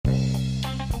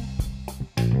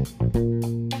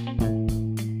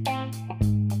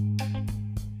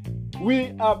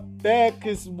We are back,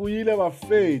 it's Buyile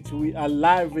Bafet. We are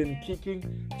live and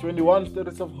kicking. 21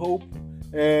 Stories of Hope,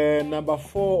 number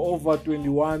 4 over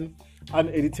 21,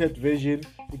 unedited version.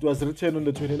 It was written on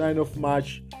the 29th of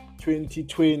March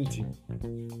 2020.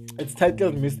 It's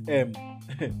titled Miss M.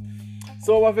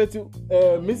 So,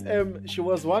 Miss M, she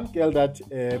was one girl that,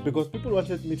 because people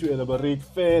wanted me to elaborate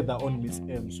further on Miss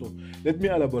M, so let me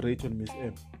elaborate on Miss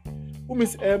M.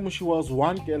 Miss M, she was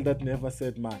one girl that never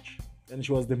said much. And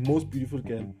she was the most beautiful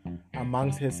girl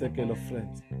amongst her circle of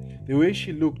friends. The way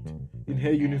she looked in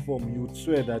her uniform, you would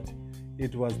swear that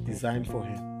it was designed for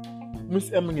her. Miss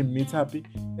M meet happy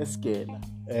Eskela,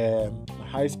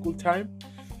 high school time,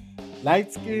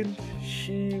 light skinned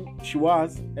she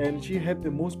was, and she had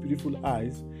the most beautiful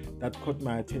eyes that caught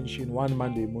my attention one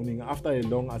Monday morning after a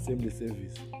long assembly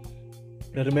service.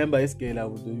 Now remember Eskela,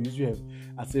 we usually have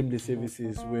assembly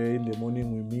services where in the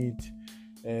morning we meet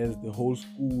as the whole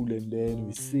school, and then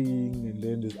we sing, and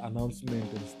then there's announcement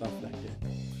and stuff like that.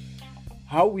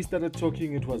 How we started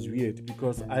talking, it was weird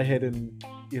because I had an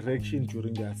erection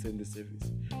during the assembly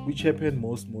service, which happened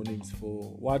most mornings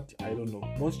for what, I don't know.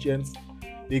 Most gents,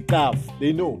 they cough,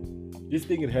 they know this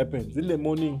thing, it happens in the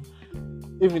morning,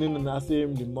 even in an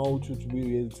assembly, you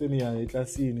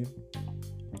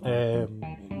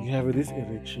have this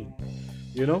erection,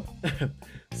 you know.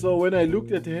 So when I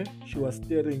looked at her, she was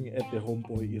staring at the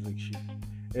homeboy erection,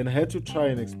 and I had to try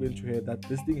and explain to her that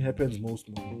this thing happens most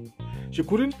mornings. She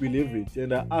couldn't believe it,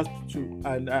 and I asked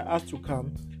to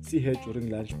come see her during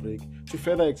lunch break to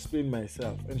further explain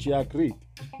myself, and she agreed.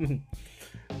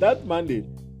 That Monday,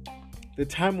 the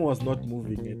time was not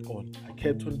moving at all. I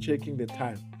kept on checking the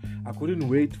time. I couldn't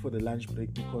wait for the lunch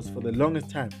break because for the longest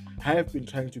time I have been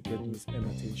trying to get Miss M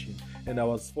attention, and I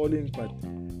was falling,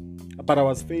 but I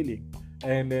was failing.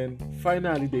 And then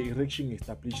finally the erection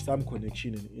established some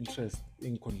connection and interest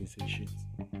in conversations.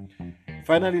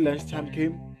 Finally lunchtime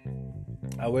came.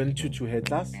 I went to her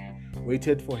class,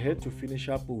 waited for her to finish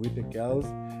up with the girls,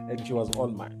 and she was all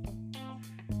mine.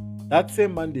 That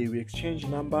same Monday we exchanged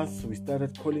numbers. We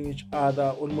started calling each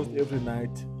other almost every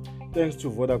night. Thanks to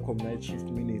Vodacom night shift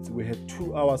minutes, we had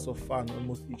 2 hours of fun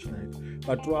almost each night.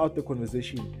 But throughout the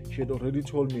conversation, she had already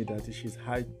told me that she's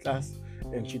high class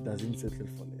and she doesn't settle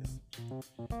for less.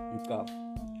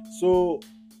 So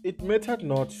it mattered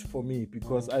not for me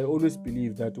because I always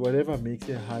believe that whatever makes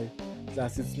her high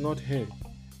class, it's not her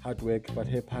hard work but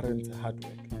her parents' hard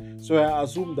work. So I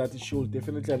assume that she will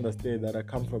definitely understand that I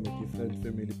come from a different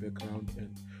family background,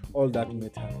 and all that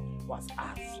mattered was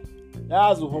us.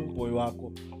 As a homeboy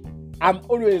wako, I'm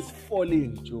always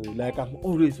falling, Joe. Like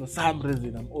for some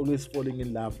reason, I'm always falling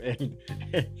in love. And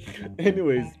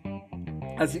anyways,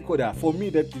 as it could have, for me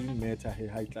that didn't matter. Her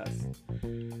high class,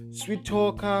 sweet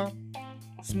talker,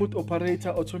 smooth operator,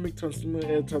 automatic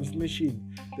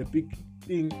transmission. The big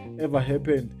thing ever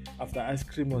happened after ice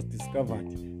cream was discovered.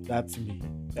 That's me.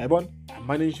 I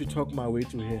managed to talk my way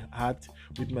to her heart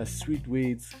with my sweet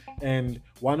words. And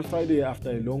one Friday,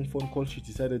 after a long phone call, she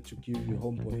decided to give her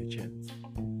homeboy a chance.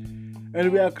 And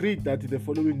we agreed that the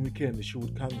following weekend she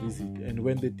would come visit. And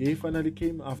when the day finally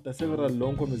came, after several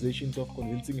long conversations of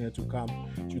convincing her to come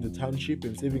to the township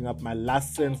and saving up my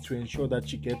last cents to ensure that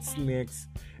she gets snacks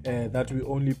that we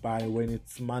only buy when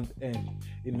it's month end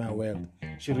in my world,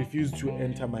 she refused to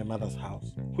enter my mother's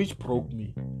house, which broke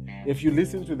me. If you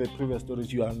listen to the previous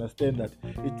stories, you understand that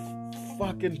it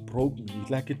fucking broke me.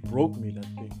 Like it broke me, that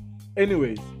thing.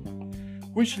 Anyways,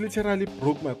 which literally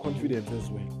broke my confidence as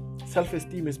well.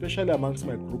 Self-esteem, especially amongst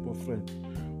my group of friends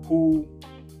who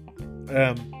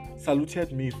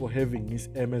saluted me for having Miss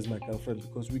M as my girlfriend,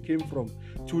 because we came from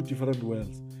 2 different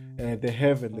worlds, the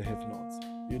have and the have nots,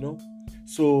 you know.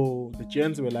 So the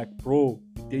gents were like, bro,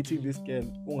 dating this girl,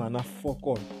 ungana fuck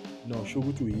on. No, show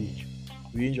go to age.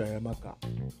 We enjoy Yamaka.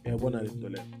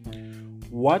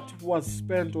 What was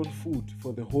spent on food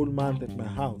for the whole month at my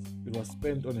house, it was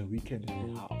spent on a weekend in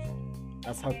her house.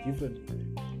 That's how different we were.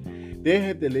 They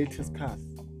had the latest cars.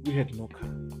 We had no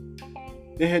car.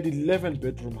 They had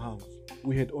 11-bedroom house.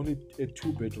 We had only a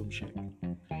 2-bedroom shack.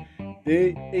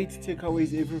 They ate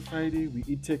takeaways every Friday. We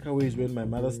eat takeaways when my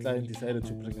mother's client decided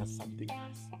to bring us something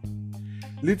nice.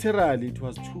 Literally, it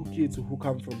was 2 kids who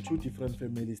come from 2 different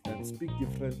families that speak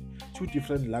 2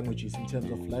 different languages in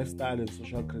terms of lifestyle and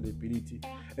social credibility,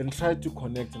 and try to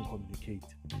connect and communicate.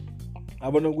 I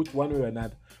want to go one way or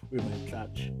another with my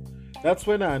clutch. That's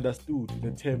when I understood the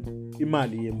term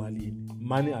imali emalini.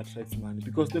 Money attracts money.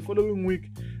 Because the following week,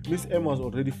 Miss M was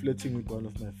already flirting with one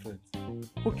of my friends.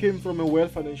 who came from a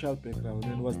well-financial background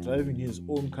and was driving his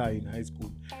own car in high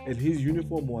school, and his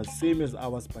uniform was same as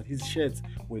ours, but his shirts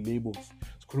were labels.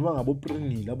 Sikhuluma ngabo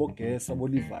Pringile, abo Guess, abo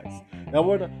Levi's.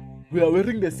 Yabona, we are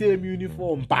wearing the same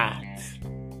uniform, but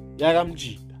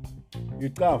yakamjida.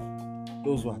 You have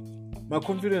those ones. My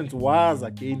confidence was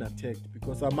again attacked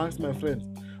because amongst my friends,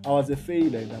 I was a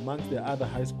failure, and amongst the other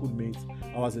high school mates,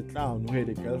 I was a clown who had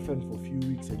a girlfriend for a few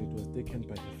weeks and it was taken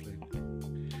by a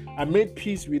friend. I made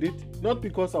peace with it, not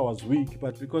because I was weak,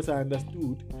 but because I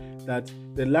understood that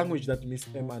the language that Miss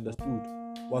M understood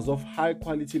was of high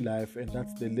quality life, and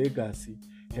that's the legacy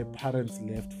her parents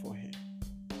left for her.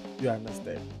 You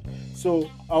understand? So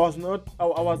I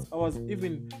was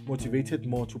even motivated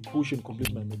more to push and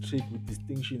complete my matric with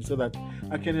distinction so that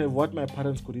I can have what my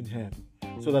parents couldn't have,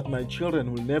 so that my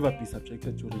children will never be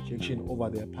subjected to rejection over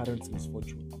their parents'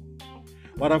 misfortune.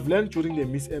 What I've learned during the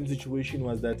Miss M situation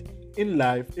was that in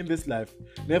this life,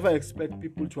 never expect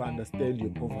people to understand your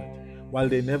poverty while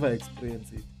they never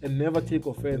experience it, and never take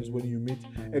offense when you meet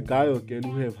a guy or girl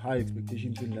who have high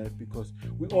expectations in life, because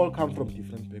we all come from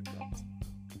different backgrounds.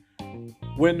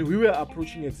 When we were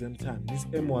approaching exam time, Miss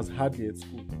M was hardly at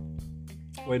school.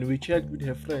 When we checked with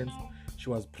her friends, she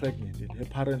was pregnant, and her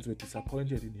parents were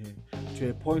disappointed in her to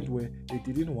a point where they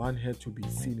didn't want her to be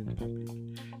seen in public.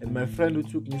 And my friend who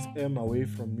took Miss M away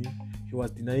from me, he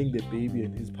was denying the baby,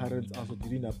 and his parents also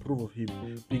didn't approve of him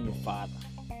being a father.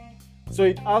 So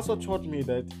it also taught me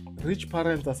that rich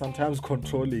parents are sometimes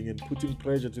controlling and putting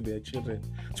pressure to their children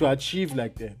to achieve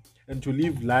like them and to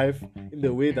live life in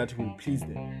the way that will please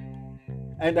them.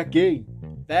 And again,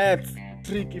 that's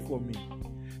tricky for me.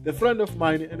 The friend of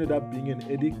mine ended up being an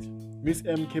addict. Miss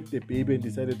M kept the baby and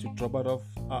decided to drop it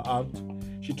out.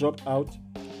 She dropped out.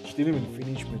 She didn't even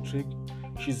finish matric.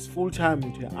 She's full-time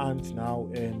with her aunt now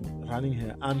and running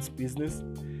her aunt's business.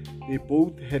 They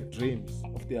both had dreams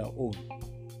of their own.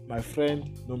 My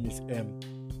friend, no Miss M.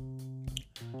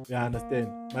 You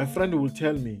understand? My friend will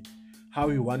tell me how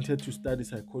he wanted to study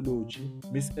psychology.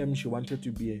 Miss M, she wanted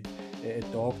to be a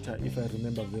doctor, if I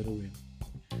remember very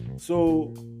well.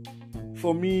 So,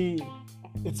 for me,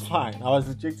 it's fine. I was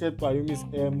rejected by you, Miss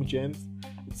M, gents.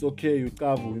 It's okay, you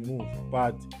cover, we move.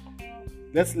 But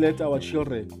let's let our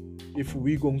children, if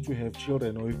we're going to have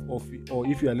children, or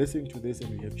if you are listening to this and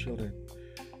you have children,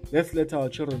 let's let our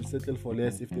children settle for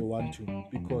less if they want to,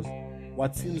 because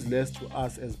what seems less to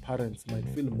us as parents might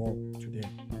feel more to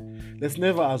them. Let's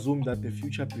never assume that the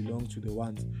future belongs to the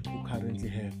ones who currently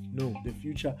have. No, the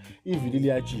future is really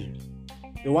achieved.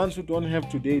 The ones who don't have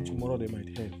today, tomorrow they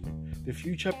might have. The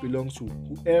future belongs to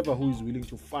whoever who is willing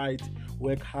to fight,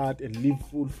 work hard, and live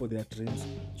full for their dreams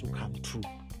to come true.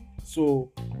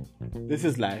 So, this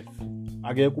is life.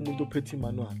 Akekho umuntu ophethe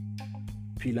imanual.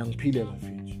 Phila ngiphile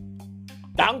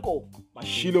bafethu. Danko,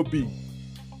 Mashilo B.